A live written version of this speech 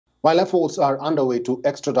While efforts are underway to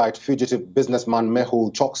extradite fugitive businessman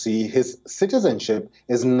Mehul Choksi, his citizenship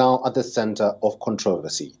is now at the center of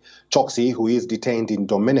controversy. Choksi, who is detained in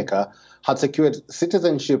Dominica, had secured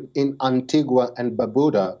citizenship in Antigua and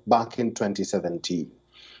Barbuda back in 2017.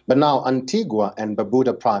 But now Antigua and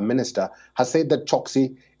Barbuda Prime Minister has said that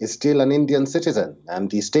Choksi is still an Indian citizen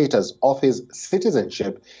and the status of his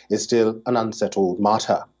citizenship is still an unsettled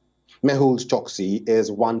matter. Mehul Choksi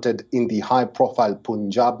is wanted in the high-profile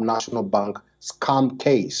Punjab National Bank scam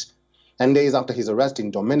case. And days after his arrest in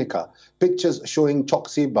Dominica, pictures showing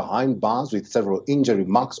Choksi behind bars with several injury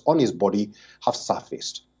marks on his body have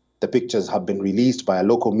surfaced. The pictures have been released by a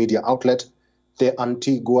local media outlet, the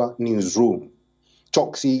Antigua newsroom.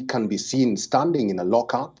 Choksi can be seen standing in a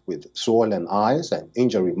lockup with swollen eyes and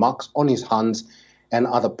injury marks on his hands and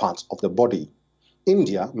other parts of the body.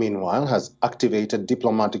 India, meanwhile, has activated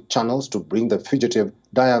diplomatic channels to bring the fugitive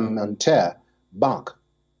diamantaire back.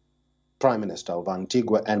 Prime Minister of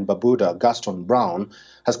Antigua and Barbuda, Gaston Brown,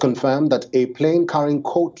 has confirmed that a plane carrying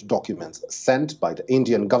court documents sent by the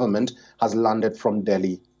Indian government has landed from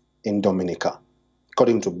Delhi in Dominica.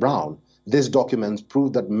 According to Brown, these documents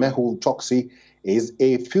prove that Mehul Choksi is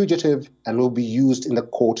a fugitive and will be used in the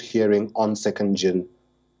court hearing on 2nd June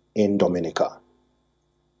in Dominica.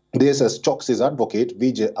 This, as Choksi's advocate,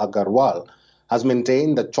 Vijay Agarwal, has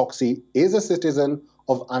maintained that Choksi is a citizen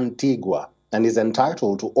of Antigua and is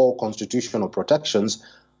entitled to all constitutional protections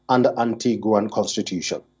under Antiguan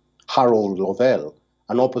constitution. Harold Lovell,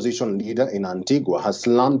 an opposition leader in Antigua, has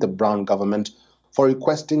slammed the Brown government for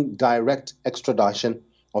requesting direct extradition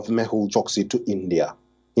of Mehul Choksi to India.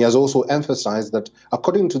 He has also emphasized that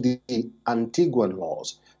according to the Antiguan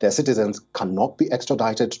laws, their citizens cannot be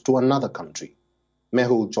extradited to another country.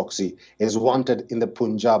 Mehul Choksi is wanted in the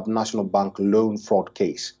Punjab National Bank loan fraud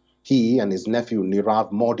case. He and his nephew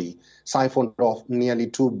Nirav Modi siphoned off nearly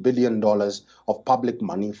 $2 billion of public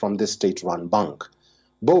money from the state-run bank.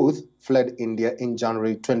 Both fled India in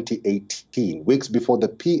January 2018, weeks before the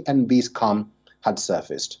PNB scam had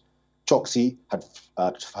surfaced. Choksi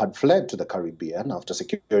had fled to the Caribbean after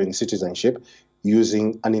securing citizenship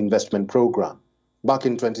using an investment program. Back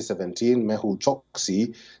in 2017, Mehul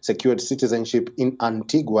Choksi secured citizenship in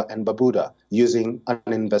Antigua and Barbuda using an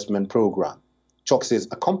investment program. Choksi's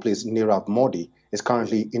accomplice, Nirav Modi, is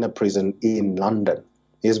currently in a prison in London.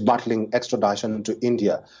 He is battling extradition to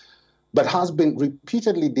India, but has been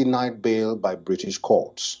repeatedly denied bail by British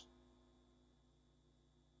courts.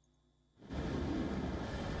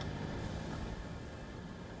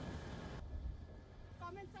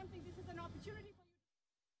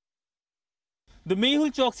 The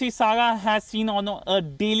Mehul Choksi saga has seen on a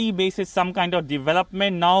daily basis some kind of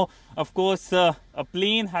development. Now, of course, a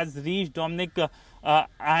plane has reached Dominica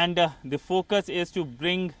and the focus is to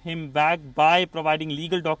bring him back by providing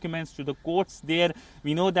legal documents to the courts there.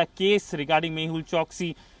 We know the case regarding Mehul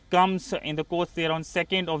Choksi comes in the courts there on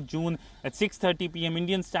 2nd of June at 6:30 p.m.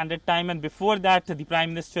 Indian Standard Time. And before that, the Prime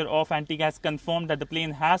Minister of Antigua has confirmed that the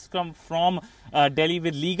plane has come from Delhi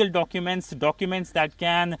with legal documents that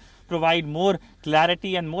can provide more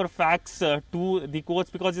clarity and more facts to the courts,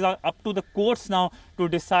 because it's up to the courts now to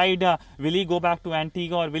decide will he go back to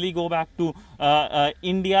Antigua or will he go back to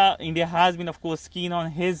India. India has been, of course, keen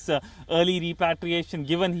on his early repatriation,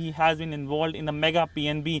 given he has been involved in the mega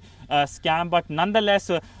PNB scam. But nonetheless,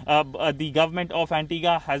 the government of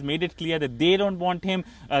Antigua has made it clear that they don't want him.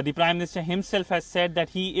 The Prime Minister himself has said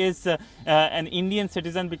that he is an Indian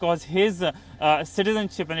citizen because his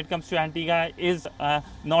citizenship when it comes to Antigua is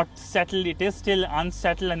not settled. It is still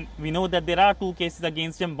unsettled, and we know that there are two cases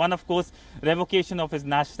against him. One, of course, revocation of his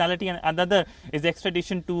nationality, and another is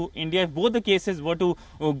extradition to India. If both the cases were to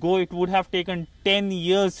go, it would have taken 10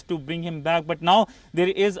 years to bring him back. But now there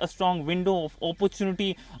is a strong window of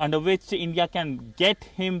opportunity under which India can get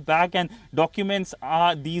him back, and documents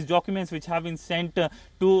are these documents which have been sent to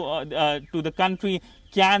the country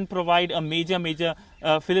can provide a major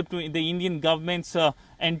fillip to the Indian government's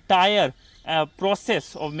entire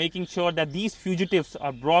process of making sure that these fugitives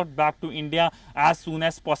are brought back to India as soon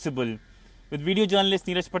as possible. With video journalist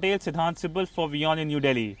Neeraj Patel, Siddhant Sibal for WION in New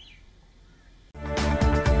Delhi.